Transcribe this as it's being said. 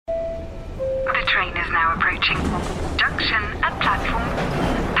now approaching. Junction at platform.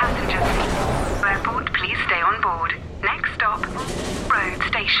 Passengers. Airport, please stay on board. Next stop, road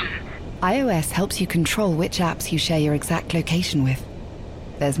station. iOS helps you control which apps you share your exact location with.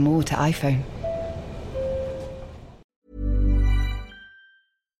 There's more to iPhone.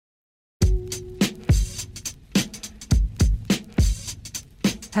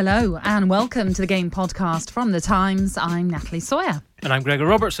 Hello and welcome to the Game Podcast from The Times. I'm Natalie Sawyer. And I'm Gregor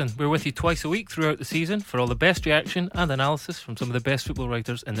Robertson. We're with you twice a week throughout the season for all the best reaction and analysis from some of the best football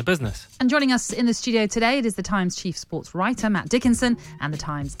writers in the business. And joining us in the studio today, it is The Times chief sports writer Matt Dickinson and The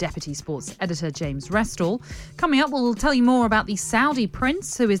Times deputy sports editor James Restall. Coming up, we'll tell you more about the Saudi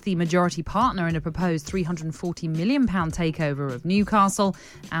prince, who is the majority partner in a proposed £340 million takeover of Newcastle.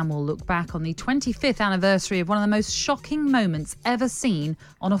 And we'll look back on the 25th anniversary of one of the most shocking moments ever seen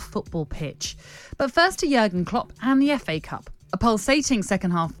on a football pitch. But first to Jurgen Klopp and the FA Cup. A pulsating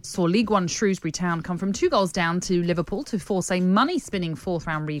second half saw League One Shrewsbury Town come from 2 goals down to Liverpool to force a money-spinning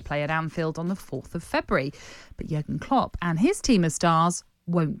fourth-round replay at Anfield on the 4th of February. But Jurgen Klopp and his team of stars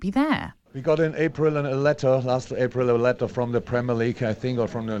won't be there. We got in April last April a letter from the Premier League, I think, or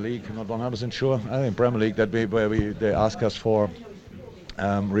from the league, not 100% sure. I think Premier League, they ask us for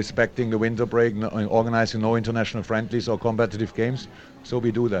respecting the winter break, organizing no international friendlies or competitive games. So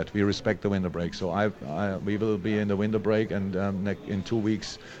we do that. We respect the winter break. So we will be in the winter break and in 2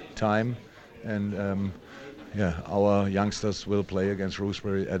 weeks' time, and our youngsters will play against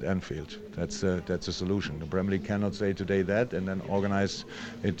Shrewsbury at Anfield. That's a solution. The Premier League cannot say today that and then organize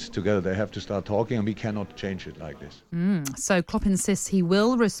it together. They have to start talking, and we cannot change it like this. So Klopp insists he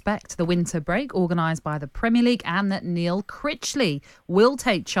will respect the winter break organised by the Premier League, and that Neil Critchley will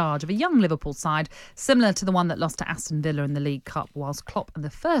take charge of a young Liverpool side similar to the one that lost to Aston Villa in the League Cup, whilst Klopp and the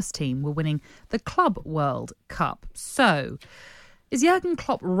first team were winning the Club World Cup. So, is Jurgen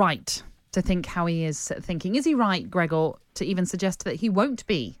Klopp right to think how he is thinking? Is he right, Gregor, to even suggest that he won't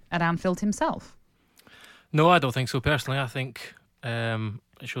be at Anfield himself? No, I don't think so personally. I think it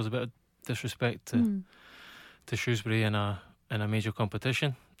shows a bit of disrespect to Shrewsbury in a major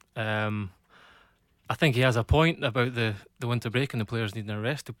competition. I think he has a point about the winter break and the players needing a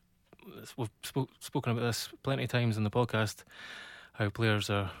rest. We've spoken about this plenty of times in the podcast, how players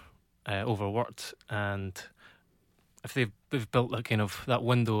are overworked, and if they've built that kind of that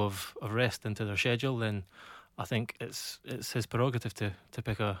window of rest into their schedule, then I think it's his prerogative to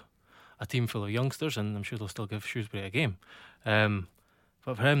pick a team full of youngsters, and I'm sure they'll still give Shrewsbury a game.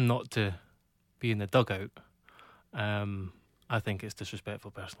 But for him not to be in the dugout, I think it's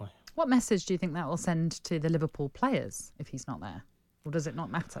disrespectful personally. What message do you think that will send to the Liverpool players if he's not there? Or does it not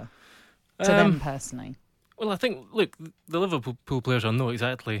matter to them personally? Well, I think, look, the Liverpool players will know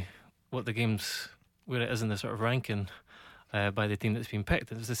exactly what the game's, where it is in the sort of ranking by the team that's been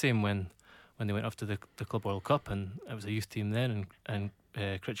picked. It was the same when they went off to the Club World Cup, and it was a youth team then, and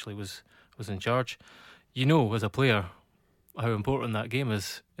Critchley was in charge. You know, as a player, how important that game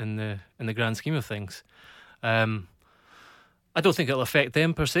is in the grand scheme of things. I don't think it'll affect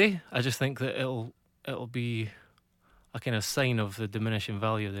them per se. I just think that it'll be a kind of sign of the diminishing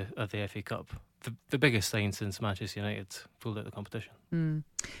value of the FA Cup. The biggest sign since Manchester United pulled out the competition.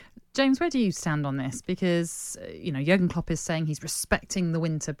 James, where do you stand on this? Because, Jurgen Klopp is saying he's respecting the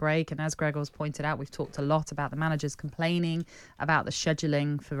winter break. And as Gregor's pointed out, we've talked a lot about the managers complaining about the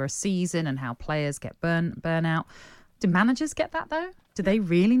scheduling for a season and how players get burnout. Do managers get that, though? Do they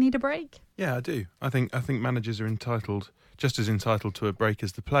really need a break? Yeah, I do. I think managers are just as entitled to a break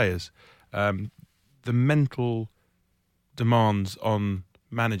as the players. The mental demands on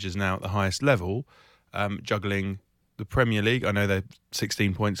managers now at the highest level, juggling the Premier League. I know they're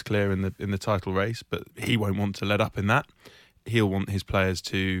 16 points clear in the title race, but he won't want to let up in that. He'll want his players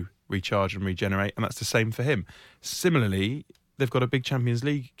to recharge and regenerate, and that's the same for him. Similarly, they've got a big Champions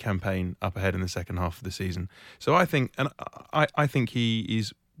League campaign up ahead in the second half of the season. So I think he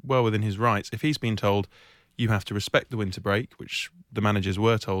is well within his rights. If he's been told you have to respect the winter break, which the managers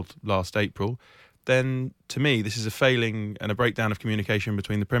were told last April, then to me this is a failing and a breakdown of communication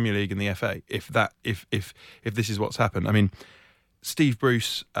between the Premier League and the FA. If this is what's happened, I mean, Steve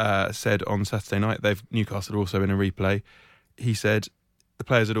Bruce said on Saturday night, Newcastle also in a replay. He said the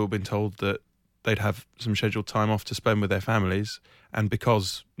players had all been told that they'd have some scheduled time off to spend with their families, and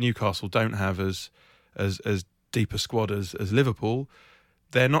because Newcastle don't have as deep a squad as Liverpool,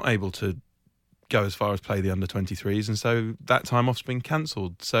 they're not able to go as far as play the under-23s, and so that time off's been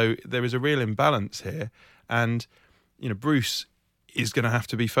cancelled. So there is a real imbalance here, and Bruce is going to have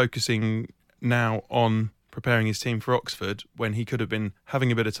to be focusing now on preparing his team for Oxford when he could have been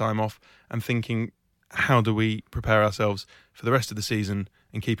having a bit of time off and thinking, how do we prepare ourselves for the rest of the season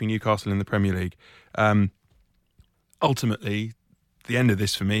and keeping Newcastle in the Premier League. Ultimately, the end of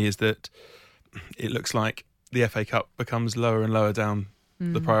this for me is that it looks like the FA Cup becomes lower and lower down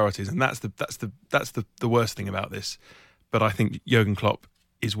the priorities, and that's the worst thing about this. But I think Jurgen Klopp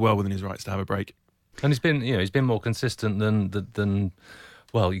is well within his rights to have a break. And he's been more consistent than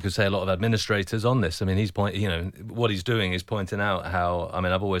well, you could say a lot of administrators on this. I mean, what he's doing is pointing out how. I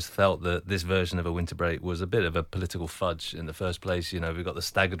mean, I've always felt that this version of a winter break was a bit of a political fudge in the first place. We've got the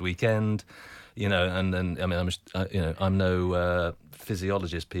staggered weekend, and then I mean, I'm no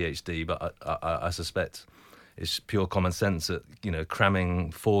physiologist PhD, but I suspect it's pure common sense that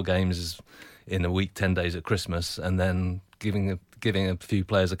cramming 4 games in a week, 10 days at Christmas, and then giving a few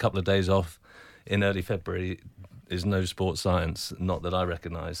players a couple of days off in early February is no sports science, not that I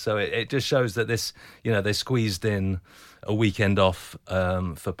recognise. So it just shows that this, they squeezed in a weekend off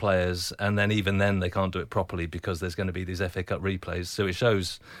for players, and then even then they can't do it properly because there's going to be these FA Cup replays. So it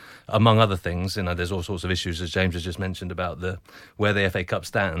shows, among other things, there's all sorts of issues, as James has just mentioned, about where the FA Cup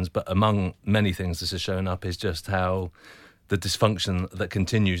stands. But among many things this has shown up is just how the dysfunction that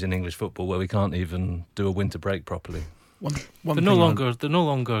continues in English football, where we can't even do a winter break properly. They're no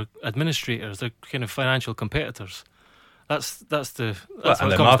longer administrators. They're kind of financial competitors. That's they're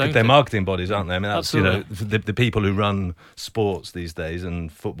marketing bodies, aren't they? I mean, that's Absolutely. The people who run sports these days,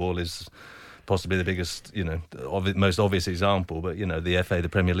 and football is possibly the biggest, most obvious example. But the FA, the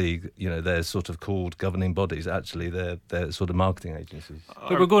Premier League, they're sort of called governing bodies. Actually, they're sort of marketing agencies.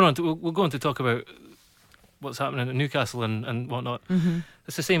 But we're going to talk about what's happening at Newcastle and whatnot. Mm-hmm.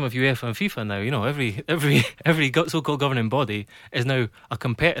 It's the same with UEFA and FIFA now. Every so-called governing body is now a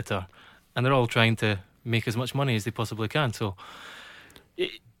competitor, and they're all trying to make as much money as they possibly can. So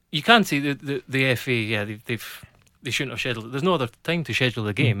you can see the FA. Yeah, they shouldn't have scheduled it. There's no other time to schedule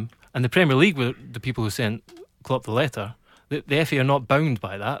the game, and the Premier League were the people who sent Klopp the letter. The FA are not bound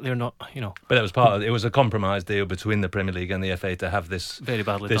by that. They're not, But it was a compromise deal between the Premier League and the FA to have this very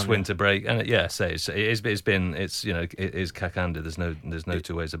badly this done, winter break. And it is cack-handed. There's no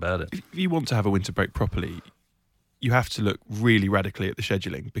two ways about it. If you want to have a winter break properly, you have to look really radically at the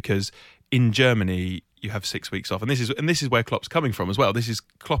scheduling, because in Germany you have 6 weeks off, and this is where Klopp's coming from as well.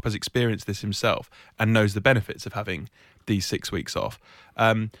 Klopp has experienced this himself and knows the benefits of having these 6 weeks off.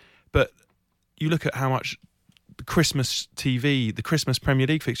 But you look at how much the Christmas TV, the Christmas Premier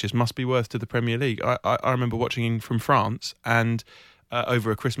League fixtures must be worth to the Premier League. I remember watching from France and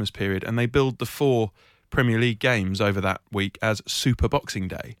over a Christmas period, and they billed the 4 Premier League games over that week as Super Boxing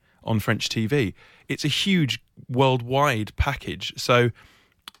Day on French TV. It's a huge worldwide package, so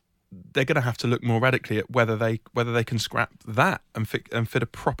they're going to have to look more radically at whether they can scrap that and fit a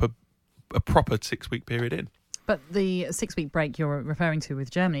proper 6 week period in. But the 6 week break you're referring to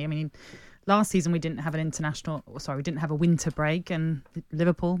with Germany, I mean, last season we didn't have a winter break, and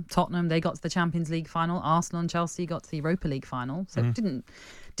Liverpool, Tottenham, they got to the Champions League final. Arsenal and Chelsea got to the Europa League final. So it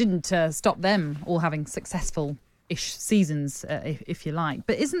didn't stop them all having successful-ish seasons, if you like.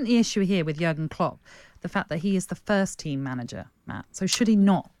 But isn't the issue here with Jurgen Klopp the fact that he is the first team manager, Matt? So should he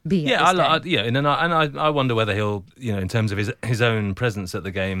not be at this game? And I wonder whether he'll, in terms of his own presence at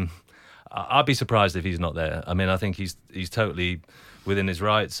the game, I'd be surprised if he's not there. I mean, I think he's totally within his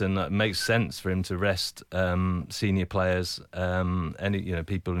rights, and it makes sense for him to rest senior players,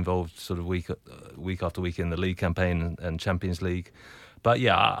 people involved sort of week after week in the league campaign and Champions League. But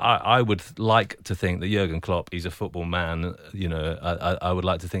yeah, I would like to think that Jurgen Klopp, he's a football man. I would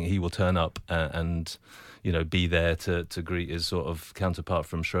like to think he will turn up and be there to greet his sort of counterpart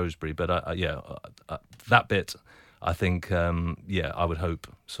from Shrewsbury. But that bit, I think, I would hope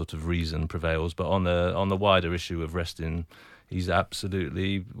sort of reason prevails. But on the wider issue of resting, he's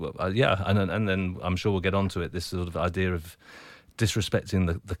absolutely and then I'm sure we'll get onto it. This sort of idea of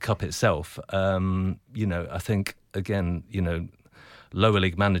disrespecting the cup itself. I think again, lower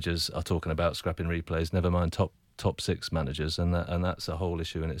league managers are talking about scrapping replays. Never mind top 6 managers, and that's a whole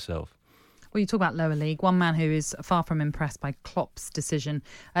issue in itself. Well, you talk about lower league. One man who is far from impressed by Klopp's decision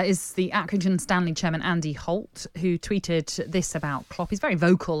is the Accrington Stanley chairman, Andy Holt, who tweeted this about Klopp. He's very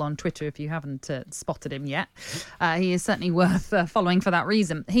vocal on Twitter, if you haven't spotted him yet. He is certainly worth following for that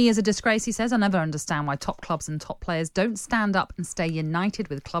reason. He is a disgrace, he says. I never understand why top clubs and top players don't stand up and stay united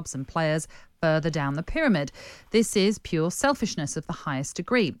with clubs and players further down the pyramid. This is pure selfishness of the highest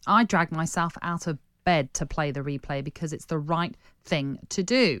degree. I drag myself out of bed to play the replay because it's the right thing to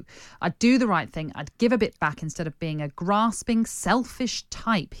do. I'd do the right thing. I'd give a bit back instead of being a grasping, selfish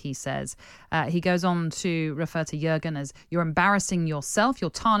type, he says. He goes on to refer to Jurgen as, you're embarrassing yourself, you're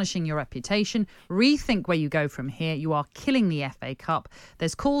tarnishing your reputation. Rethink where you go from here. You are killing the FA Cup.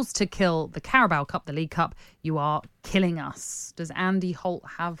 There's calls to kill the Carabao Cup, the League Cup. You are killing us. Does Andy Holt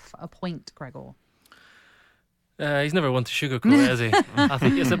have a point, Gregor? He's never one to sugarcoat it, has he? I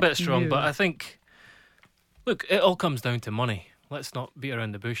think it's a bit strong, but I think, look, it all comes down to money. Let's not beat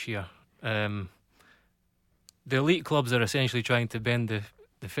around the bush here. The elite clubs are essentially trying to bend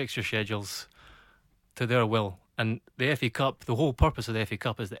the fixture schedules to their will. And the FA Cup, the whole purpose of the FA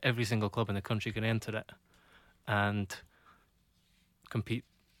Cup is that every single club in the country can enter it and compete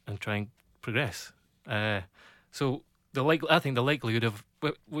and try and progress. So I think the likelihood of,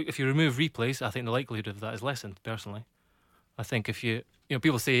 if you remove replays, I think the likelihood of that is lessened, personally. I think if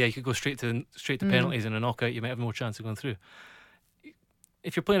people say, you could go straight to penalties in a knockout, you might have more chance of going through.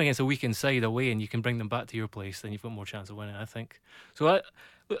 If you're playing against a weakened side away and you can bring them back to your place, then you've got more chance of winning, I think. So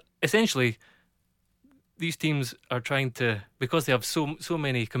essentially, these teams are trying to, because they have so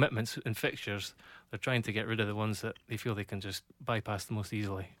many commitments in fixtures, they're trying to get rid of the ones that they feel they can just bypass the most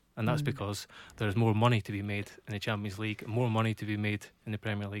easily. And that's because there's more money to be made in the Champions League, more money to be made in the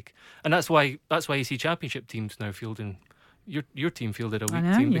Premier League. And that's why you see Championship teams now fielding. Your team fielded a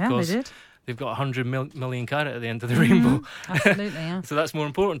weak team because they did. They've got 100 million carat at the end of the rainbow. Absolutely, yeah. So that's more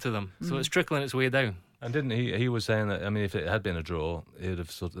important to them. So it's trickling its way down. And didn't he was saying that, I mean, if it had been a draw, it would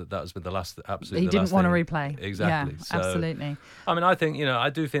have that has been the last, absolutely. He didn't want to replay. Exactly. Yeah, so, absolutely. I mean, I think,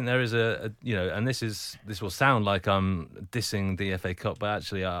 I do think there is and this will sound like I'm dissing the FA Cup, but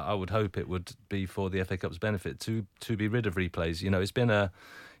actually I would hope it would be for the FA Cup's benefit to be rid of replays. It's been a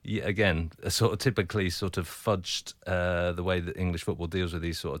sort of typically sort of fudged the way that English football deals with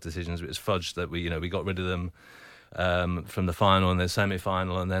these sort of decisions. It was fudged that we got rid of them from the final and the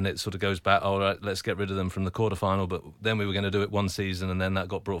semi-final, and then it sort of goes back, all right, let's get rid of them from the quarter-final, but then we were going to do it one season, and then that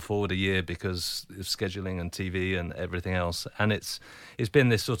got brought forward a year because of scheduling and TV and everything else. And it's been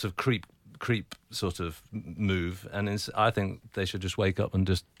this sort of creep sort of move, and I think they should just wake up and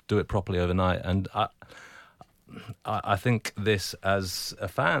just do it properly overnight. And I think this as a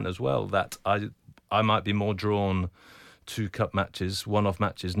fan as well, that I might be more drawn to cup matches, one-off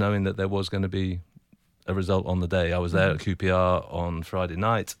matches, knowing that there was going to be a result on the day. I was there at QPR on Friday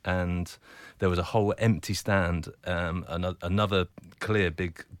night, and there was a whole empty stand. Another clear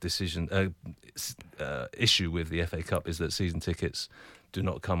big decision issue with the FA Cup is that season tickets do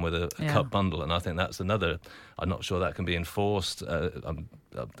not come with a cup bundle, and I think that's another. I'm not sure that can be enforced.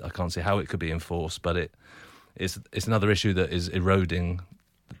 I can't see how it could be enforced, but it's another issue that is eroding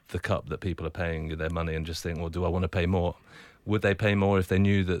the cup, that people are paying their money and just think, well, do I want to pay more? Would they pay more if they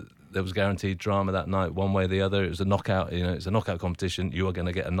knew that there was guaranteed drama that night, one way or the other? It was a knockout, it's a knockout competition. You are going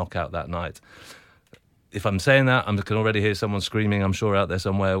to get a knockout that night. If I'm saying that, I can already hear someone screaming, I'm sure out there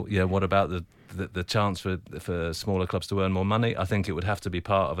somewhere, what about the chance for smaller clubs to earn more money? I think it would have to be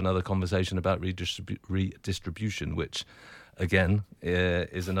part of another conversation about redistribution, which, again,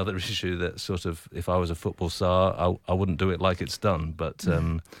 is another issue that sort of, if I was a football star, I wouldn't do it like it's done. But,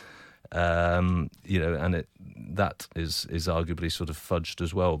 and that is arguably sort of fudged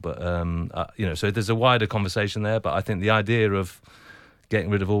as well. But, so there's a wider conversation there. But I think the idea of getting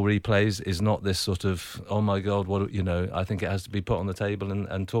rid of all replays is not this sort of, oh my God, I think it has to be put on the table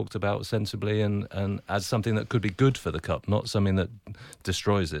and talked about sensibly and as something that could be good for the Cup, not something that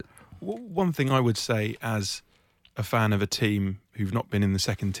destroys it. One thing I would say as a fan of a team who've not been in the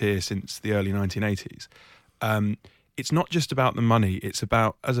second tier since the early 1980s, it's not just about the money, it's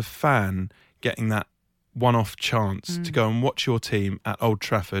about, as a fan, getting that one-off chance to go and watch your team at Old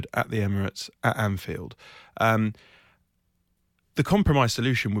Trafford, at the Emirates, at Anfield. The compromise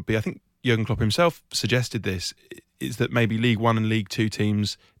solution would be, I think Jurgen Klopp himself suggested this, is that maybe League One and League Two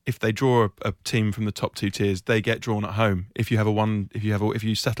teams, if they draw a team from the top two tiers, they get drawn at home. If you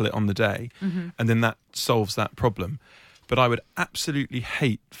settle it on the day, and then that solves that problem. But I would absolutely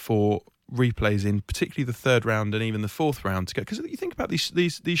hate for replays in particularly the third round and even the fourth round to go, because you think about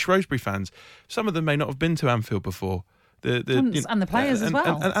these Shrewsbury fans, some of them may not have been to Anfield before. And the players as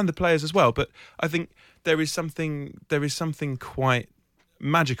well. And the players as well. But I think there is something quite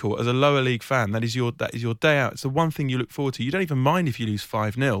magical as a lower league fan. That is your day out. It's the one thing you look forward to. You don't even mind if you lose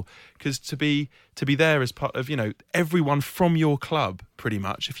 5-0, because to be there as part of everyone from your club, pretty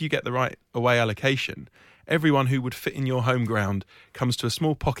much, if you get the right away allocation, everyone who would fit in your home ground comes to a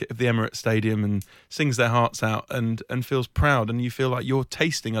small pocket of the Emirates Stadium and sings their hearts out and feels proud, and you feel like you're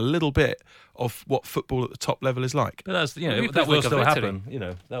tasting a little bit of what football at the top level is like. But that's, that will still happen.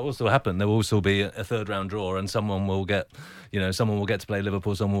 That will still happen. There will still be a third round draw, and someone will get to play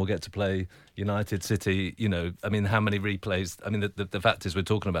Liverpool, someone will get to play United, City. I mean, how many replays? I mean, the fact is we're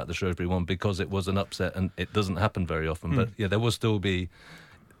talking about the Shrewsbury one because it was an upset, and it doesn't happen very often. But there will still be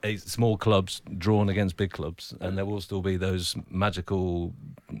small clubs drawn against big clubs, and there will still be those magical,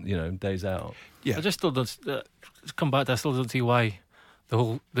 days out. Yeah, I just still don't come back to. I still don't see why the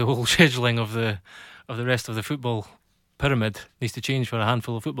whole scheduling of the rest of the football pyramid needs to change for a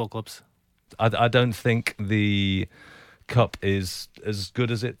handful of football clubs. I don't think the cup is as good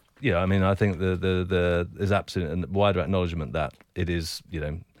as it. I mean, I think there's absolute and wider acknowledgement that it is,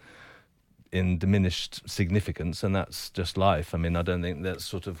 in diminished significance, and that's just life. I mean, I don't think that's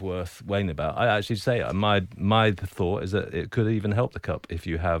sort of worth weighing about. I actually say my thought is that it could even help the cup if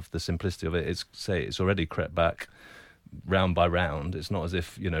you have the simplicity of it. It's already crept back round by round. It's not as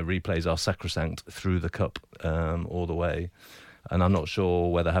if replays are sacrosanct through the cup all the way, and I'm not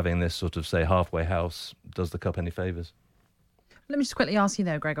sure whether having this sort of halfway house does the cup any favours. Let me just quickly ask you,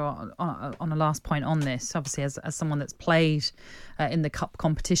 though, Gregor, on a last point on this. Obviously, as someone that's played in the cup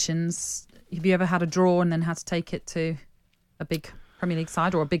competitions, have you ever had a draw and then had to take it to a big Premier League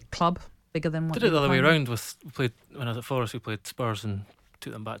side or a big club bigger than what? Did it the other way around. When I was at Forest, we played Spurs and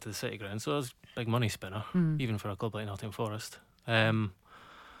took them back to the City ground. So it was a big money spinner, even for a club like Nottingham Forest. I've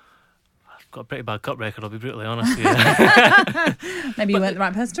got a pretty bad cup record, I'll be brutally honest with you. Maybe you weren't the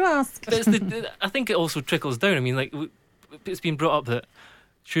right person to ask. I think it also trickles down. I mean, it's been brought up that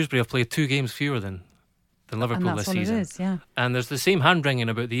Shrewsbury have played 2 games fewer than Liverpool this season. It is, yeah. And there's the same hand-wringing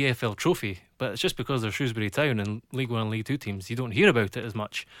about the AFL trophy, but it's just because they're Shrewsbury Town and League 1 and League 2 teams, you don't hear about it as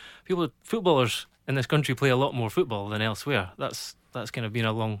much. Footballers in this country play a lot more football than elsewhere. That's kind of been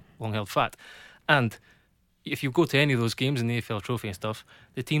a long-held fact. And if you go to any of those games in the AFL trophy and stuff,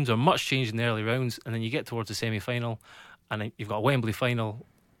 the teams are much changed in the early rounds, and then you get towards the semi-final, and then you've got a Wembley final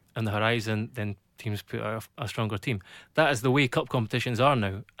on the horizon, then teams put out a stronger team. That is the way cup competitions are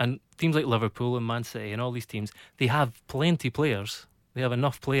now. And teams like Liverpool and Man City and all these teams, they have plenty players. They have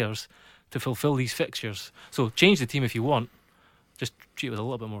enough players to fulfil these fixtures. So change the team if you want. Just treat it with a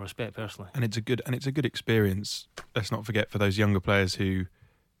little bit more respect, personally. And it's a good experience. Let's not forget, for those younger players who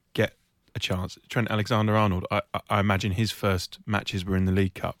get a chance. Trent Alexander-Arnold, I imagine his first matches were in the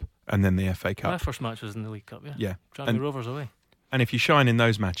League Cup and then the FA Cup. My first match was in the League Cup, yeah. Tranmere Rovers away. And if you shine in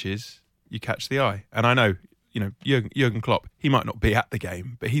those matches, you catch the eye. And I know, Jurgen Klopp, he might not be at the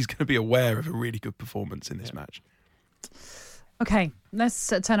game, but he's going to be aware of a really good performance in this match. Okay,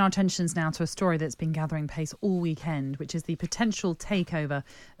 let's turn our attentions now to a story that's been gathering pace all weekend, which is the potential takeover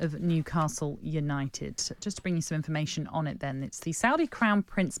of Newcastle United. Just to bring you some information on it then, it's the Saudi Crown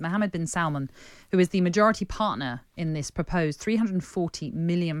Prince Mohammed bin Salman, who is the majority partner in this proposed £340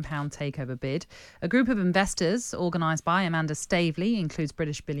 million takeover bid. A group of investors organised by Amanda Staveley includes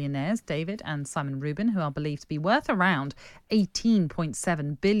British billionaires David and Simon Rubin, who are believed to be worth around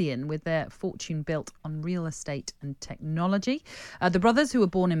 $18.7 billion, with their fortune built on real estate and technology. The brothers, who were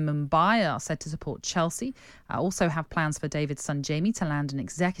born in Mumbai, are said to support Chelsea. Also have plans for David's son Jamie to land an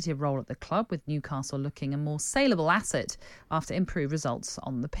executive role at the club, with Newcastle looking a more saleable asset after improved results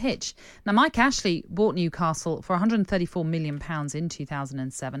on the pitch. Now, Mike Ashley bought Newcastle for £134 million in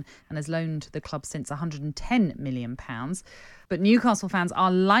 2007 and has loaned the club since £110 million. But Newcastle fans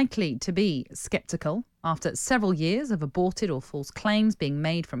are likely to be sceptical after several years of aborted or false claims being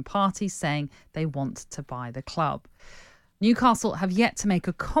made from parties saying they want to buy the club. Newcastle have yet to make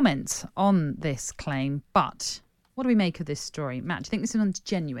a comment on this claim, but what do we make of this story? Matt, do you think this one's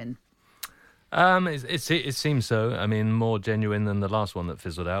genuine? It seems so. I mean, more genuine than the last one that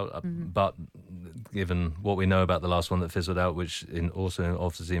fizzled out. But given what we know about the last one that fizzled out, which also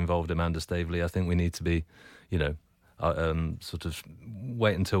obviously involved Amanda Staveley, I think we need to be, sort of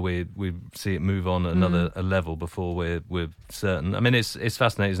wait until we see it move on another a level before we're certain. I mean, it's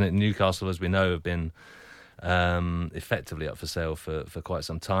fascinating, isn't it? Newcastle, as we know, have been effectively up for sale for quite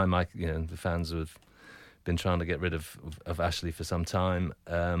some time. The fans have been trying to get rid of Ashley for some time,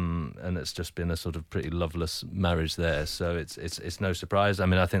 and it's just been a sort of pretty loveless marriage there. So it's no surprise. I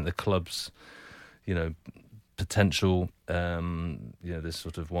mean, I think the club's potential, this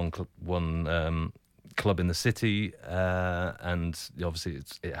sort of one club in the city, and obviously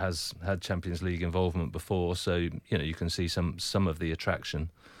it has had Champions League involvement before, so you can see some of the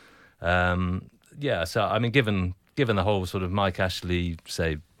attraction. So I mean, given the whole sort of Mike Ashley,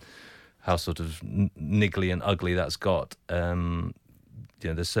 say, how sort of niggly and ugly that's got,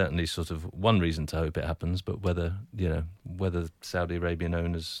 there's certainly sort of one reason to hope it happens, but whether Saudi Arabian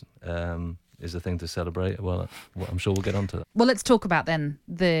owners is a thing to celebrate, well, I'm sure we'll get onto that. Well, let's talk about then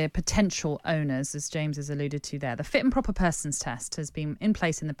the potential owners, as James has alluded to there. The fit and proper persons test has been in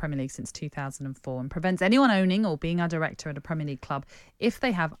place in the Premier League since 2004 and prevents anyone owning or being a director at a Premier League club if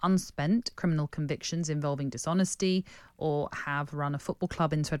they have unspent criminal convictions involving dishonesty or have run a football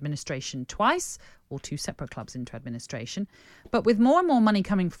club into administration twice or two separate clubs into administration. But with more and more money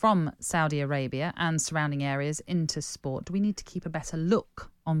coming from Saudi Arabia and surrounding areas into sport, do we need to keep a better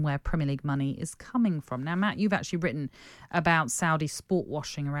look on where Premier League money is coming from? Now, Matt, you've actually written about Saudi sport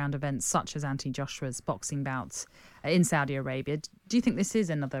washing around events such as Anthony Joshua's boxing bouts in Saudi Arabia. Do you think this is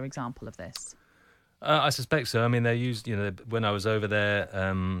another example of this? I suspect so. I mean, they used, when I was over there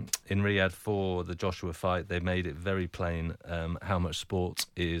in Riyadh for the Joshua fight, they made it very plain how much sport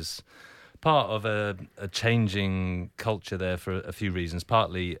is part of a changing culture there for a few reasons.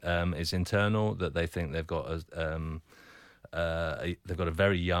 Partly it's internal, that they think they've got a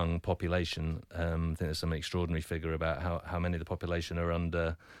very young population. I think there's some extraordinary figure about how many of the population are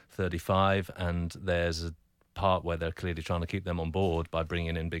under 35, and there's a part where they're clearly trying to keep them on board by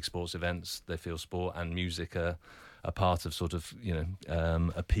bringing in big sports events. They feel sport and music are a part of sort of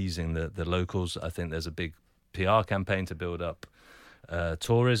appeasing the locals. I think there's a big PR campaign to build up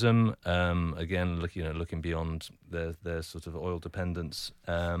tourism, again looking beyond their sort of oil dependence.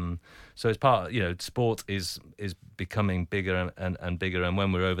 So it's part, sport is becoming bigger and bigger. And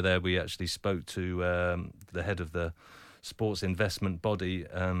when we were over there, we actually spoke to the head of the sports investment body,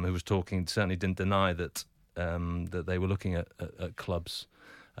 who was talking, certainly didn't deny that they were looking at clubs.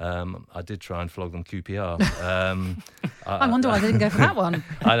 I did try and flog them QPR. I wonder why I didn't go for that one.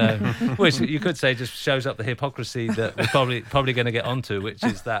 I know. Which you could say just shows up the hypocrisy that we're probably going to get onto, which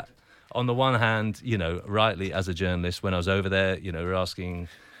is that on the one hand, rightly as a journalist, when I was over there, we're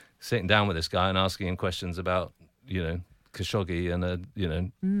sitting down with this guy and asking him questions about, Khashoggi and,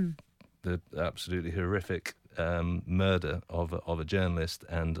 the absolutely horrific murder of a journalist,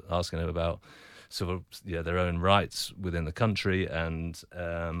 and asking him about sort of their own rights within the country and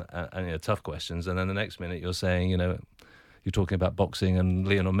tough questions. And then the next minute you're saying, you're talking about boxing and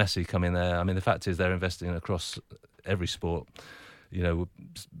Lionel Messi coming there. I mean, the fact is they're investing across every sport.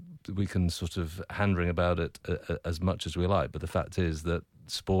 We can sort of hand-wring about it as much as we like, but the fact is that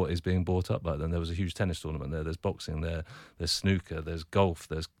sport is being bought up like that. There was a huge tennis tournament there. There's boxing there. There's snooker. There's golf.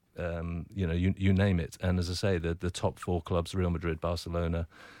 There's you name it. And as I say, the top four clubs, Real Madrid, Barcelona,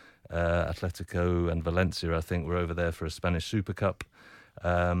 Atletico and Valencia, I think, were over there for a Spanish Super Cup.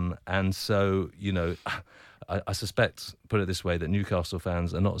 And so, I suspect, put it this way, that Newcastle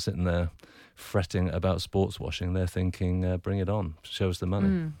fans are not sitting there fretting about sports washing. They're thinking, bring it on, show us the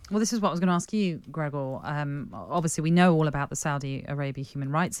money. Well, this is what I was going to ask you, Gregor. Obviously, we know all about the Saudi Arabia human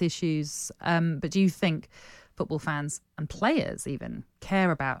rights issues, but do you think football fans and players even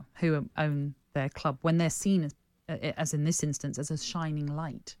care about who own their club when they're seen as in this instance, as a shining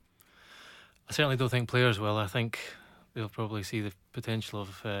light? I certainly don't think players will. I think they'll probably see the potential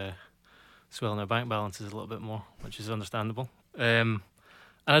of swelling their bank balances a little bit more, which is understandable.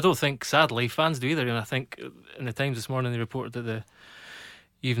 And I don't think, sadly, fans do either. And I think in the Times this morning they reported that the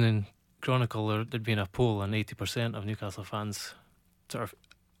Evening Chronicle, there'd been a poll and 80% of Newcastle fans, sort of,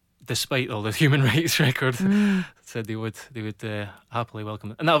 despite all the human rights record, said they would happily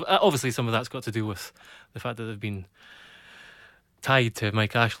welcome it. And that, obviously some of that's got to do with the fact that they've been tied to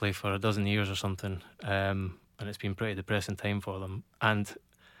Mike Ashley for a dozen years or something, and it's been a pretty depressing time for them. And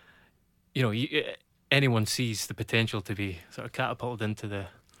anyone sees the potential to be sort of catapulted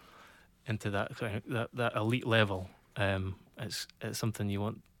into that elite level. It's something you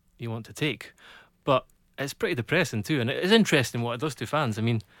want to take, but it's pretty depressing too. And it is interesting what it does to fans. I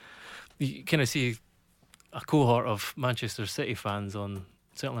mean, you kind of see a cohort of Manchester City fans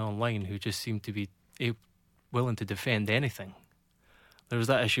certainly online, who just seem to be willing to defend anything. There was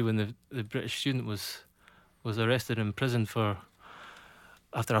that issue when the British student was arrested and imprisoned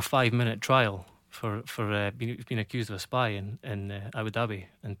after a 5-minute trial for being accused of a spy in Abu Dhabi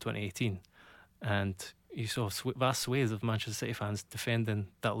in 2018, and you saw vast swathes of Manchester City fans defending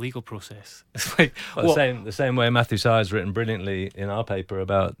that legal process. It's like the same way Matthew Syre's written brilliantly in our paper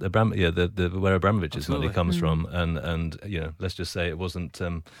about where Abramovich's money comes from, and let's just say it wasn't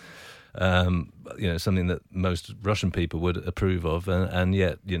something that most Russian people would approve of, and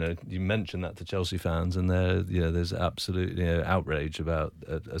yet you mention that to Chelsea fans, and there's absolute outrage about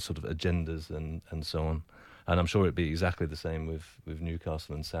sort of agendas and so on. And I'm sure it'd be exactly the same with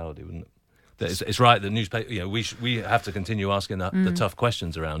Newcastle and Saudi, wouldn't it? It's right that newspaper. We have to continue asking the tough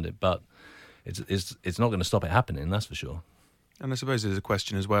questions around it, but it's not going to stop it happening. That's for sure. And I suppose there's a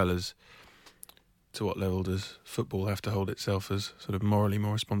question as well as to what level does football have to hold itself as sort of morally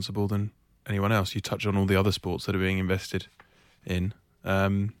more responsible than anyone else. You touch on all the other sports that are being invested in.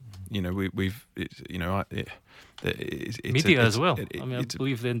 Media as well. I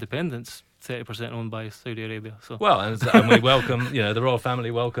believe the Independent's 30% owned by Saudi Arabia. So and we welcome, the royal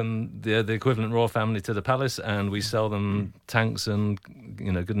family welcome the equivalent royal family to the palace, and we sell them tanks and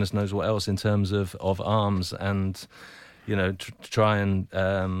goodness knows what else in terms of arms, and try and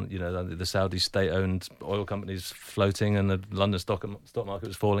the Saudi state-owned oil companies floating, and the London stock market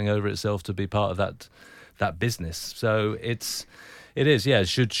was falling over itself to be part of that business. So it is, yeah.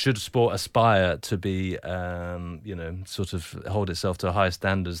 Should sport aspire to be, sort of hold itself to higher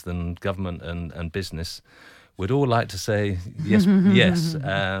standards than government and business? We'd all like to say yes, yes.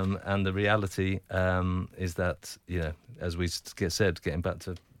 And the reality is that, as we said, getting back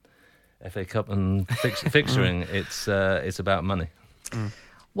to FA Cup and fixturing, it's about money.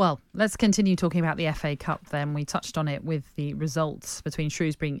 Well, let's continue talking about the FA Cup then. We touched on it with the results between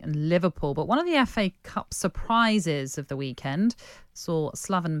Shrewsbury and Liverpool. But one of the FA Cup surprises of the weekend saw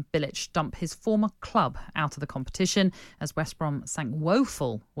Slaven Bilic dump his former club out of the competition as West Brom sank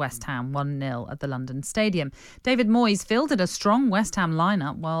woeful West Ham 1-0 at the London Stadium. David Moyes fielded a strong West Ham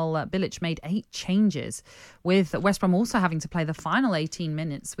lineup while Bilic made 8 changes, with West Brom also having to play the final 18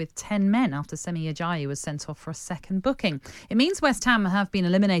 minutes with 10 men after Semi Ajayi was sent off for a second booking. It means West Ham have been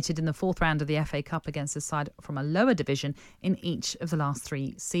eliminated in the 4th round of the FA Cup against a side from a lower division in each of the last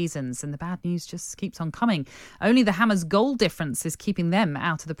 3 seasons. And the bad news just keeps on coming. Only the Hammers' goal difference is keeping them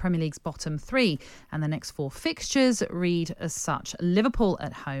out of the Premier League's bottom 3. And the next 4 fixtures read as such: Liverpool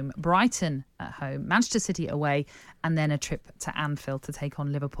at home, Brighton at home, Manchester City away, and then a trip to Anfield to take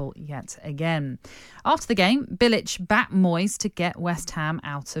on Liverpool yet again. After the game, Bilic backed Moyes to get West Ham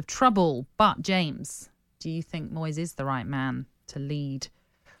out of trouble. But James, do you think Moyes is the right man to lead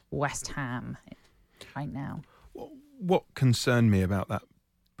West Ham right now? What concerned me about that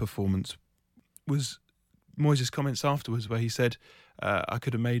performance was Moyes' comments afterwards, where he said, "I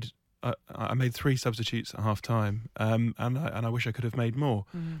could have made, I made 3 substitutes at half time, and I wish I could have made more."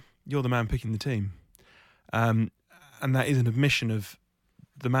 You're the man picking the team, and that is an admission of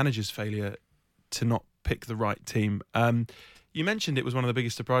the manager's failure to not pick the right team. You mentioned it was one of the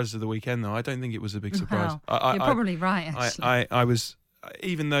biggest surprises of the weekend, though. I don't think it was a big surprise. Wow. You're probably right, actually. I was,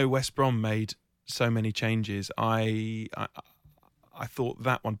 even though West Brom made so many changes, I thought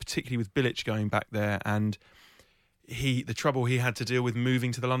that one, particularly with Bilic going back there, and the trouble he had to deal with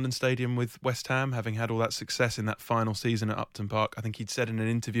moving to the London Stadium with West Ham, having had all that success in that final season at Upton Park. I think he'd said in an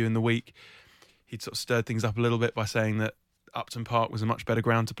interview in the week, he'd sort of stirred things up a little bit by saying that Upton Park was a much better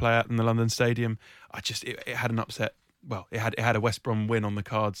ground to play at than the London Stadium. It had an upset. Well, it had a West Brom win on the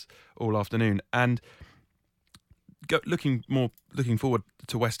cards all afternoon, and looking forward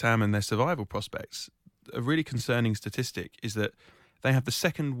to West Ham and their survival prospects. A really concerning statistic is that they have the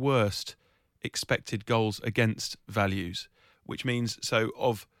second worst expected goals against values, which means, so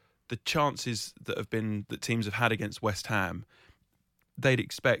of the chances that teams have had against West Ham, they'd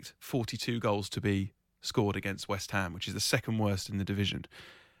expect 42 goals to be scored against West Ham, which is the second worst in the division.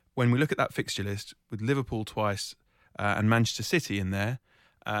 When we look at that fixture list with Liverpool twice and Manchester City in there,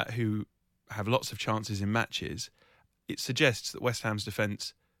 who have lots of chances in matches, it suggests that West Ham's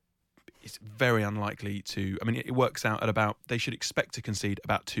defence is very unlikely to. I mean, it works out at about, they should expect to concede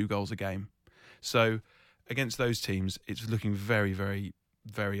about 2 goals a game. So against those teams, it's looking very, very,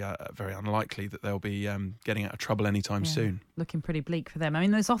 very, very unlikely that they'll be getting out of trouble anytime soon. Looking pretty bleak for them. I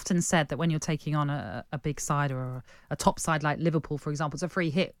mean, it's often said that when you're taking on a big side or a top side like Liverpool, for example, it's a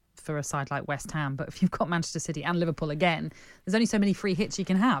free hit for a side like West Ham. But if you've got Manchester City and Liverpool again, there's only so many free hits you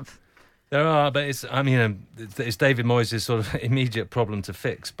can have. There are, but it's David Moyes' sort of immediate problem to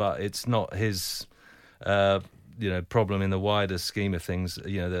fix, but it's not his problem in the wider scheme of things.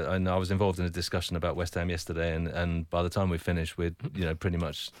 And I was involved in a discussion about West Ham yesterday, and by the time we finished, we'd pretty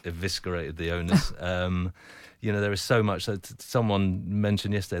much eviscerated the owners. There is so much. Someone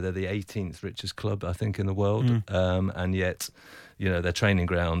mentioned yesterday they're the 18th richest club, I think, in the world, and yet their training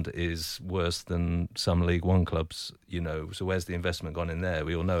ground is worse than some League One clubs. So where's the investment gone in there?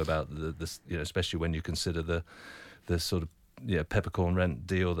 We all know about the especially when you consider the sort of peppercorn rent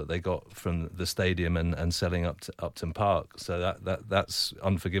deal that they got from the stadium and selling up to Upton Park. So that's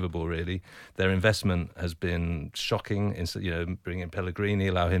unforgivable, really. Their investment has been shocking. Bringing in Pellegrini,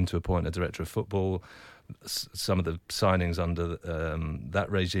 allow him to appoint a director of football. Some of the signings under that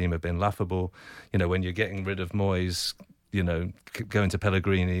regime have been laughable. When you're getting rid of Moyes, going to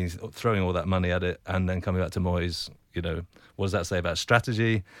Pellegrini, throwing all that money at it, and then coming back to Moyes, what does that say about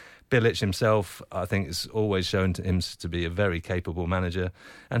strategy? Bilic himself, I think, has always shown him to be a very capable manager.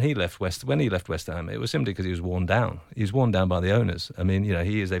 And when he left West Ham, it was simply because he was worn down. He was worn down by the owners. I mean,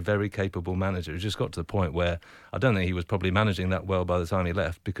 he is a very capable manager. It just got to the point where I don't think he was probably managing that well by the time he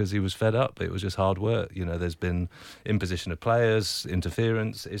left, because he was fed up. It was just hard work. There's been imposition of players,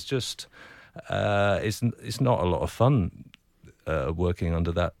 interference. It's just, it's not a lot of fun working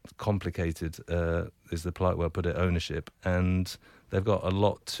under that complicated, is the polite way to put it, ownership. And they've got a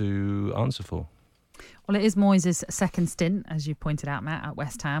lot to answer for. Well, it is Moyes' second stint, as you pointed out, Matt, at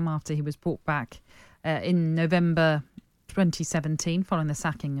West Ham, after he was brought back in November 2017 following the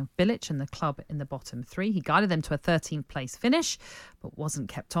sacking of Bilic and the club in the bottom three. He guided them to a 13th place finish, but wasn't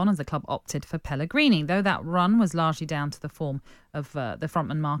kept on as the club opted for Pellegrini, though that run was largely down to the form of the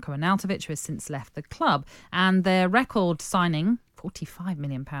frontman Marko Arnautovic, who has since left the club. And their record signing, £45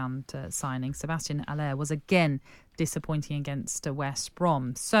 million signing, Sebastian Haller, was again disappointing against West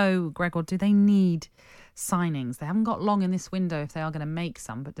Brom. So, Gregor, do they need signings? They haven't got long in this window if they are going to make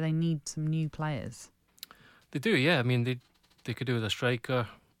some, but do they need some new players? They do, yeah. I mean, they could do with a striker,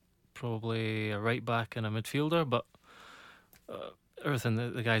 probably a right back and a midfielder, but everything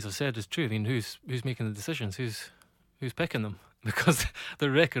that the guys have said is true. I mean, who's making the decisions? Who's picking them? Because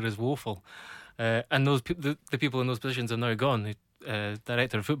the record is woeful. And the people in those positions are now gone. The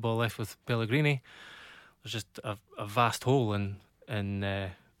director of football left with Pellegrini. There's just a vast hole in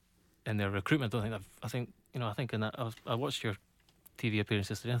their recruitment. I think in that I watched your TV appearance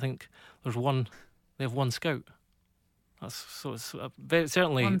yesterday. I think they have one scout.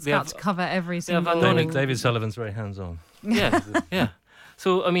 Certainly one scout to cover every single. David Sullivan's very hands-on. Yeah, yeah.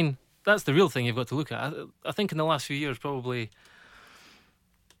 So I mean, that's the real thing you've got to look at. I think in the last few years, probably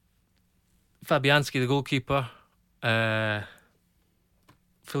Fabianski, the goalkeeper,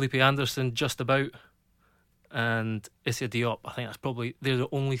 Felipe Anderson, just about, and Issa Diop. I think they're the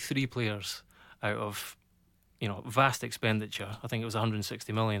only three players out of vast expenditure. I think it was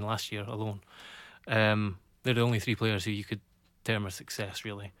 160 million last year alone. They're the only three players who you could term a success,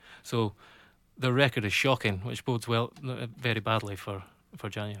 really. So the record is shocking, which bodes very badly for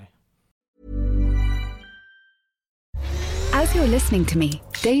January. As you're listening to me,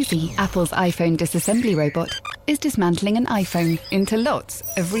 Daisy, Apple's iPhone disassembly robot, is dismantling an iPhone into lots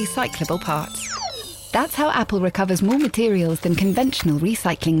of recyclable parts. That's how Apple recovers more materials than conventional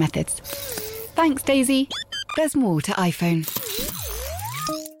recycling methods. Thanks, Daisy. There's more to iPhone.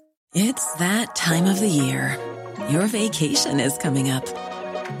 It's that time of the year. Your vacation is coming up.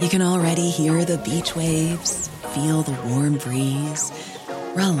 You can already hear the beach waves, feel the warm breeze,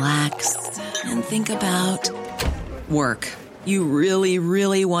 relax, and think about work. You really,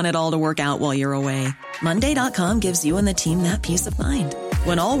 really want it all to work out while you're away. Monday.com gives you and the team that peace of mind.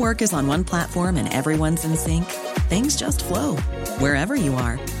 When all work is on one platform and everyone's in sync, things just flow. Wherever you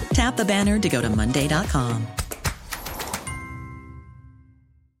are, tap the banner to go to Monday.com.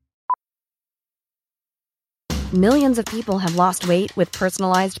 Millions of people have lost weight with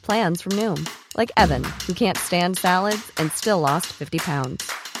personalized plans from Noom. Like Evan, who can't stand salads and still lost 50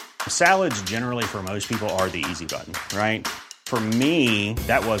 pounds. Salads generally for most people are the easy button, right? For me,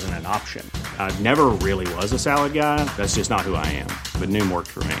 that wasn't an option. I never really was a salad guy. That's just not who I am. But Noom worked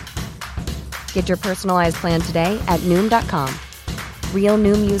for me. Get your personalized plan today at Noom.com. Real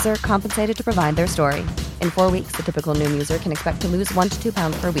Noom user compensated to provide their story. In 4 weeks, the typical Noom user can expect to lose 1 to 2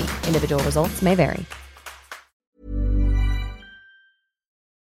 pounds per week. Individual results may vary.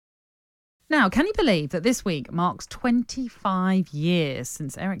 Now, can you believe that this week marks 25 years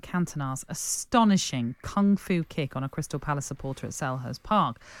since Eric Cantona's astonishing kung fu kick on a Crystal Palace supporter at Selhurst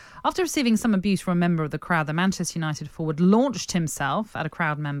Park? After receiving some abuse from a member of the crowd, the Manchester United forward launched himself at a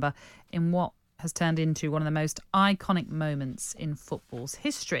crowd member in what has turned into one of the most iconic moments in football's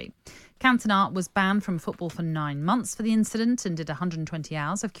history. Cantona was banned from football for 9 months for the incident and did 120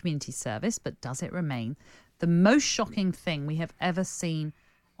 hours of community service, but does it remain the most shocking thing we have ever seen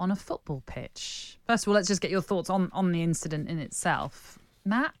on a football pitch? First of all, let's just get your thoughts on the incident in itself.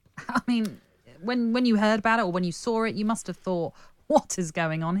 Matt, I mean, when you heard about it or when you saw it, you must have thought, what is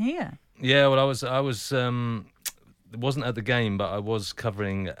going on here? Yeah, well, I was wasn't at the game, but I was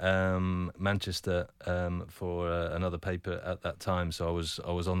covering Manchester for another paper at that time. So I was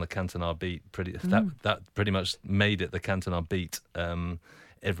on the Cantona beat. That pretty much made it the Cantona beat.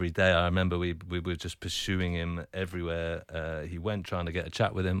 Every day, I remember we were just pursuing him everywhere he went, trying to get a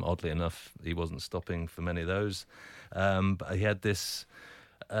chat with him. Oddly enough, he wasn't stopping for many of those. But he had this.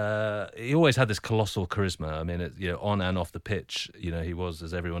 He always had this colossal charisma. I mean, on and off the pitch, he was,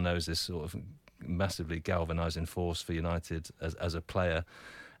 as everyone knows, this sort of massively galvanising force for United as a player.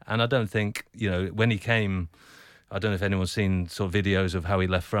 And I don't think, when he came, I don't know if anyone's seen sort of videos of how he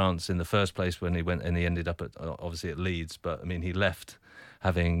left France in the first place when he went, and he ended up obviously at Leeds. But I mean, he left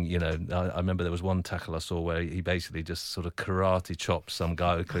having, I remember there was one tackle I saw where he basically just sort of karate chopped some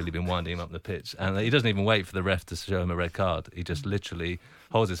guy who'd clearly been winding him up the pitch, and he doesn't even wait for the ref to show him a red card. He just literally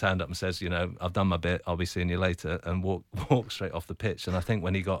holds his hand up and says, I've done my bit, I'll be seeing you later, and walk straight off the pitch. And I think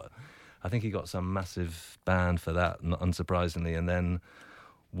he got some massive ban for that, unsurprisingly, and then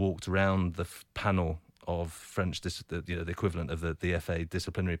walked around the panel of French, the equivalent of the FA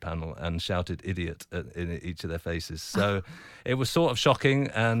disciplinary panel, and shouted "idiot" in each of their faces. So it was sort of shocking,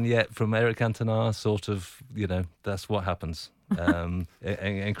 and yet from Eric Cantona, sort of, that's what happens.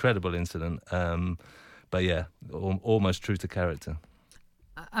 Incredible incident, but yeah, almost true to character.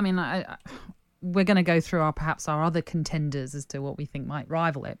 I mean, we're going to go through perhaps our other contenders as to what we think might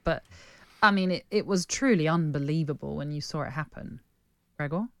rival it, but I mean, it was truly unbelievable when you saw it happen.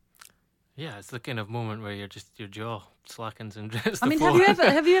 Gregor? Yeah, it's the kind of moment where your jaw slackens and drifts. I mean,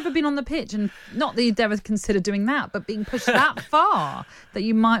 have you ever been on the pitch, and not that you'd ever consider doing that, but being pushed that far that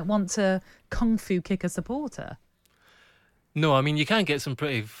you might want to kung fu kick a supporter? No, I mean, you can get some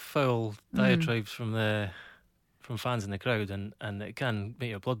pretty foul diatribes from fans in the crowd, and it can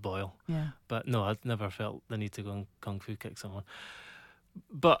make your blood boil. Yeah. But no, I've never felt the need to go and kung fu kick someone.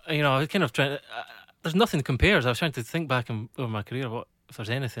 But I was kind of trying. There's nothing compares. I was trying to think back over my career if there's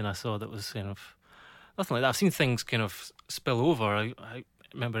anything I saw that was kind of nothing like that. I've seen things kind of spill over. I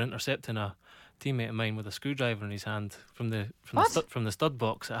remember intercepting a teammate of mine with a screwdriver in his hand from the stud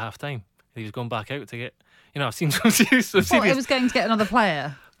box at half time. He was going back out to get. I've seen some serious. It was going to get another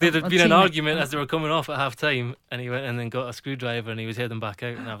player. There had been an argument as they were coming off at half time, and he went and then got a screwdriver and he was heading back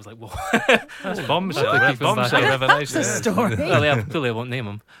out, and I was like, whoa. That's bombshell revelation. That's a story. Well, yeah, clearly I won't name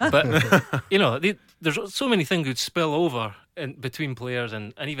him. But, there's so many things that spill over between players,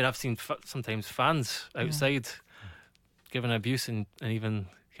 and even I've seen sometimes fans outside giving abuse and even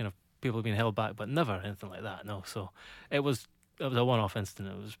kind of people being held back, but never anything like that, no. So it was a one-off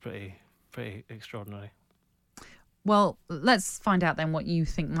incident. It was pretty extraordinary. Well, let's find out then what you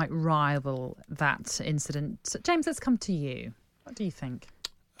think might rival that incident. James, let's come to you. What do you think?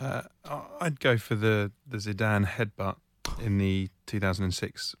 I'd go for the Zidane headbutt in the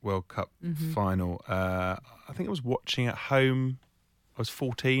 2006 World Cup final. I think I was watching at home. I was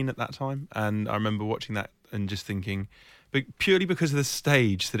 14 at that time, and I remember watching that and just thinking, but purely because of the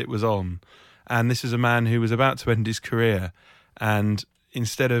stage that it was on, and this is a man who was about to end his career, and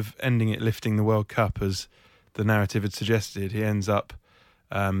instead of ending it lifting the World Cup as the narrative had suggested, he ends up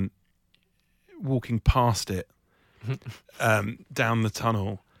walking past it down the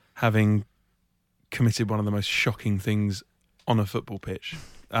tunnel, having committed one of the most shocking things on a football pitch.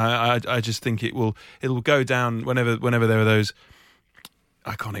 I just think it will go down whenever there are those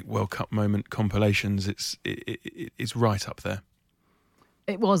iconic World Cup moment compilations. It's right up there.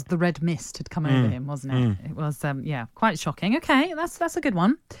 It was the red mist had come over him, wasn't it? It was quite shocking. Okay, that's a good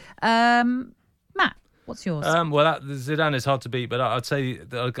one. Matt, what's yours? Zidane is hard to beat, but I'd say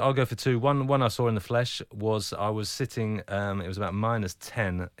I'll go for two. One I saw in the flesh was I was sitting. It was about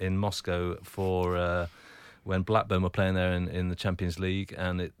 -10 in Moscow for when Blackburn were playing there in the Champions League,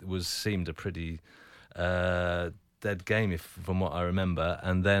 and it seemed a pretty dead game from what I remember.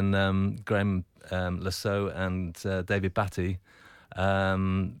 And then Graham Lasso and David Batty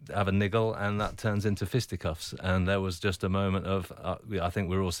have a niggle, and that turns into fisticuffs. And there was just a moment of I think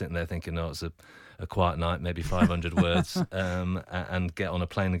we were all sitting there thinking, it's a quiet night, maybe 500 words, and get on a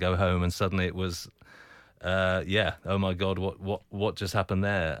plane and go home. And suddenly it was oh my God, what just happened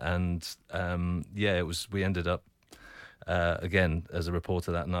there? And it was. We ended up again, as a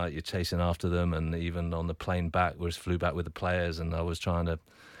reporter that night, you're chasing after them, and even on the plane back, we flew back with the players, and I was trying to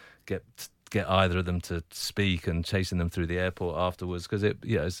get either of them to speak and chasing them through the airport afterwards, because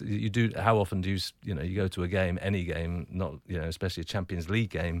you do. How often do you go to a game, any game, not especially a Champions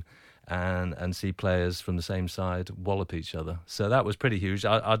League game, and see players from the same side wallop each other. So that was pretty huge.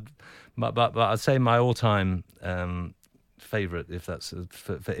 But I'd say my all-time favourite, if that's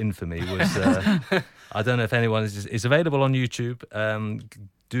for infamy, was I don't know if anyone is available on YouTube.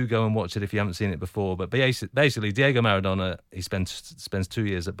 Do go and watch it if you haven't seen it before. But basically, Diego Maradona, he spends 2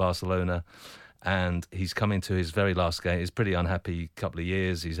 years at Barcelona, and he's coming to his very last game. He's a pretty unhappy couple of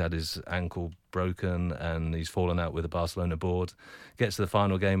years. He's had his ankle broken, and he's fallen out with the Barcelona board. Gets to the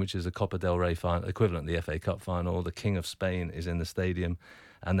final game, which is a Copa del Rey final, equivalent to the FA Cup final. The King of Spain is in the stadium,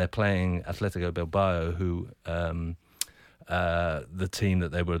 and they're playing Atletico Bilbao, who the team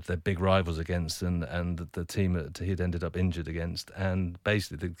that they're big rivals against, and the team that he'd ended up injured against. And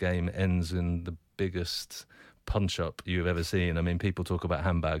basically the game ends in the biggest punch-up you've ever seen. I mean, people talk about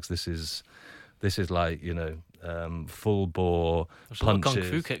handbags. This is like, full bore There's a lot of punches.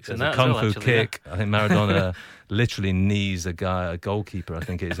 kung fu kicks in There's that a as kung well, fu actually, kick. I think Maradona literally knees a goalkeeper, I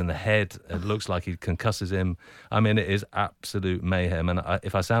think it is, in the head. It looks like he concusses him. I mean, it is absolute mayhem. And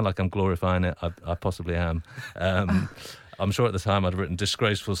if I sound like I'm glorifying it, I possibly am. I'm sure at the time I'd written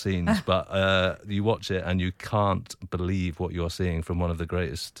disgraceful scenes, but you watch it and you can't believe what you're seeing from one of the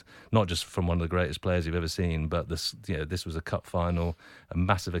greatest, not just from one of the greatest players you've ever seen, but this was a cup final, a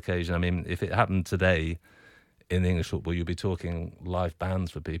massive occasion. I mean, if it happened today in English football, you'd be talking live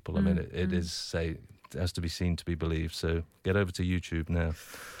bands for people. I mean, it has to be seen to be believed. So get over to YouTube now.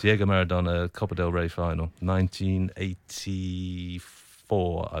 Diego Maradona, Copa del Rey final,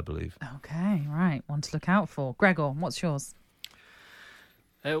 1984, I believe. Okay, right. One to look out for. Gregor, what's yours?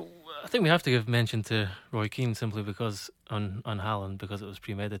 I think we have to give mention to Roy Keane simply because on Haaland, because it was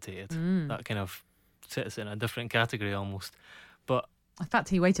premeditated. That kind of sits in a different category almost. But In fact,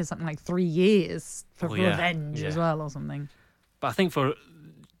 he waited something like 3 years for revenge as yeah. well or something. But I think for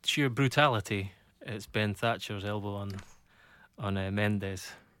sheer brutality, it's Ben Thatcher's elbow on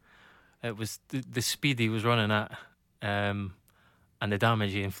Mendes. It was the speed he was running at, and the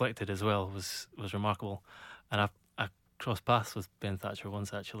damage he inflicted as well was remarkable. And I crossed paths with Ben Thatcher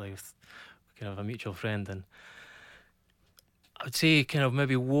once, actually, with kind of a mutual friend, and I would say he kind of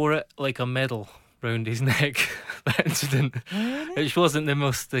maybe wore it like a medal round his neck. That incident, which wasn't the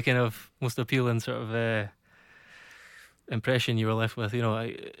most appealing sort of impression you were left with. You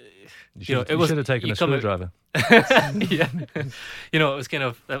should have taken a screwdriver. Yeah, it was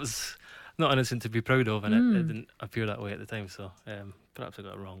that was not innocent to be proud of, and it didn't appear that way at the time. So perhaps I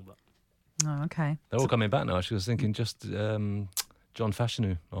got it wrong, but. Oh, okay. They're all coming back now. Actually, I was thinking just John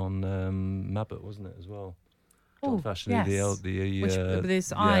Fashanu on Mabbott, wasn't it, as well? John Fashanu, yes. with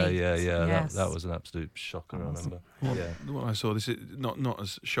his eye. Yes. That was an absolute shocker, I remember. What I saw, this is not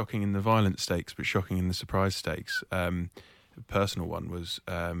as shocking in the violent stakes, but shocking in the surprise stakes. A personal one was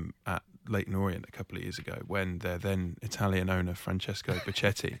at Leyton Orient a couple of years ago when their then Italian owner, Francesco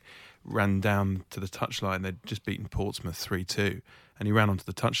Bacchetti, ran down to the touchline. They'd just beaten Portsmouth 3-2, and he ran onto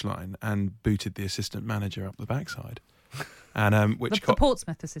the touchline and booted the assistant manager up the backside. And the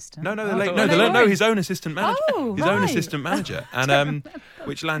Portsmouth assistant. No, his own assistant manager. His own assistant manager, and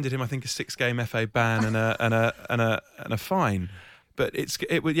which landed him, I think, a 6-game FA ban and a fine. But it's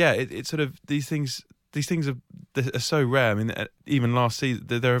sort of these things are so rare. I mean, even last season,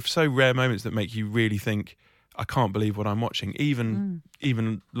 there are so rare moments that make you really think, I can't believe what I'm watching. Even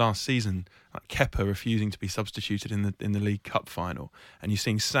last season, like Kepa refusing to be substituted in the League Cup final, and you're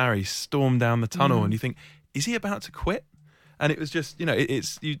seeing Sarri storm down the tunnel, and you think, is he about to quit? And it was just,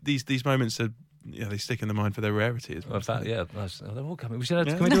 these moments are, they stick in the mind for their rarity as well. In fact, they're all coming.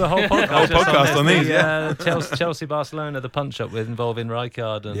 Can we do a whole podcast? On these? Chelsea, Barcelona, the punch-up with involving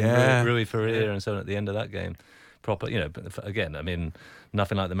Rijkaard and Rui Faria and so on at the end of that game. Proper, again, I mean,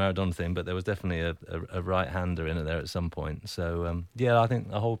 nothing like the Maradona thing, but there was definitely a right-hander in it there at some point. So, I think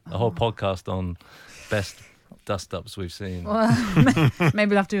a whole podcast on best dust-ups we've seen. Well, maybe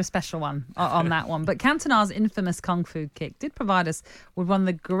we'll have to do a special one on that one. But Cantona's infamous kung fu kick did provide us with one of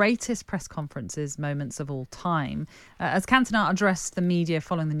the greatest press conferences moments of all time, as Cantona addressed the media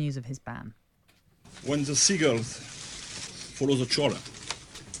following the news of his ban. When the seagulls follow the trawler,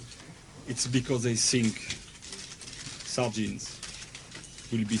 it's because they think sardines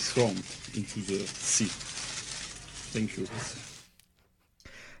will be thrown into the sea. Thank you.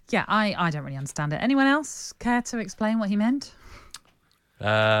 Yeah, I don't really understand it. Anyone else care to explain what he meant?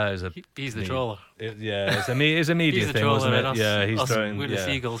 He's the trawler. It's a media thing, trawler, wasn't it? Us, we're the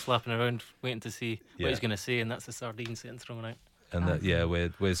seagulls flapping around, waiting to see what he's going to say, and that's the sardines getting thrown out. And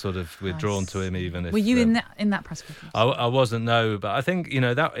we're drawn to him even if. Were you in that press conference? I wasn't, no, but I think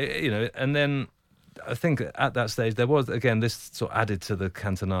and then I think at that stage there was again this sort of added to the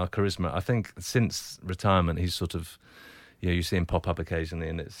Cantona charisma. I think since retirement he's sort of. You see him pop up occasionally,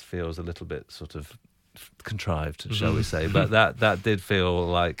 and it feels a little bit sort of contrived, shall we say? But that did feel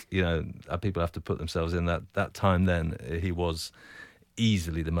like people have to put themselves in that time. Then he was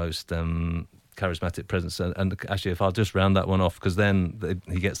easily the most charismatic presence. And actually, if I'll just round that one off, because then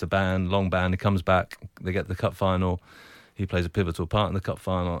he gets the long ban, he comes back, they get the cup final, he plays a pivotal part in the cup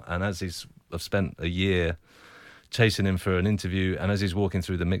final, and as I've spent a year chasing him for an interview, and as he's walking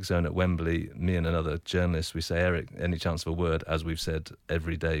through the mix zone at Wembley, me and another journalist, we say, Eric, any chance of a word, as we've said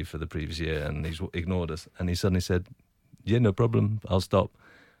every day for the previous year, and he's ignored us, and he suddenly said, yeah, no problem, I'll stop.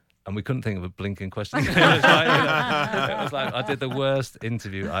 And we couldn't think of a blinking question. It was like I did the worst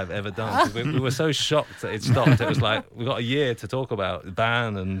interview I've ever done. We were so shocked that it stopped. It was like, we've got a year to talk about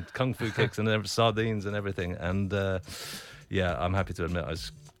ban and kung fu kicks and sardines and everything. And I'm happy to admit I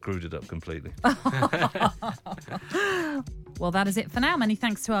was screwed it up completely. Well, that is it for now. Many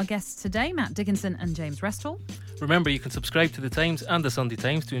thanks to our guests today, Matt Dickinson and James Restall. Remember, you can subscribe to The Times and The Sunday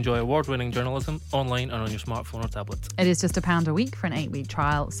Times to enjoy award-winning journalism online and on your smartphone or tablet. It is just £1 a week for an 8-week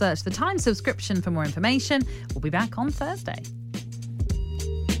trial. Search The Times subscription for more information. We'll be back on Thursday.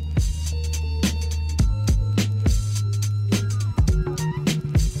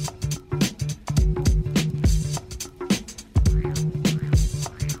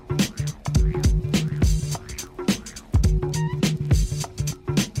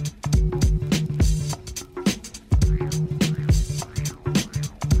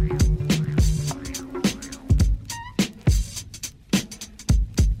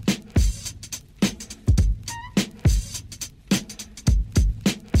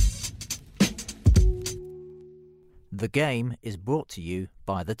 The Game is brought to you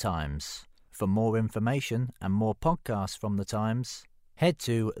by The Times. For more information and more podcasts from The Times, head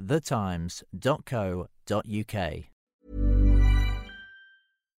to thetimes.co.uk.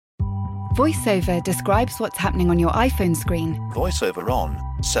 VoiceOver describes what's happening on your iPhone screen, VoiceOver on,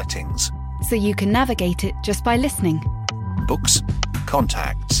 settings, so you can navigate it just by listening. books,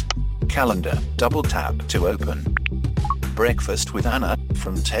 contacts, calendar, double tap to open. Breakfast with Anna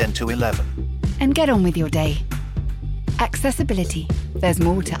from 10 to 11. And get on with your day. Accessibility. There's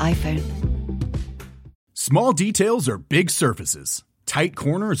more to iPhone. Small details are big surfaces. Tight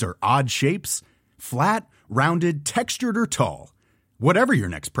corners are odd shapes. Flat, rounded, textured, or tall. Whatever your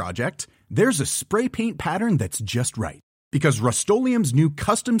next project, there's a spray paint pattern that's just right. Because Rust-Oleum's new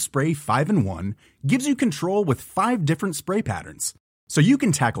Custom Spray 5-in-1 gives you control with 5 different spray patterns. So you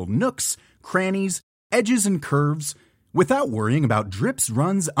can tackle nooks, crannies, edges, and curves without worrying about drips,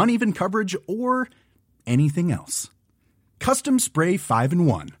 runs, uneven coverage, or anything else. Custom Spray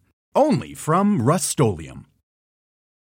 5-in-1. Only from Rust-Oleum.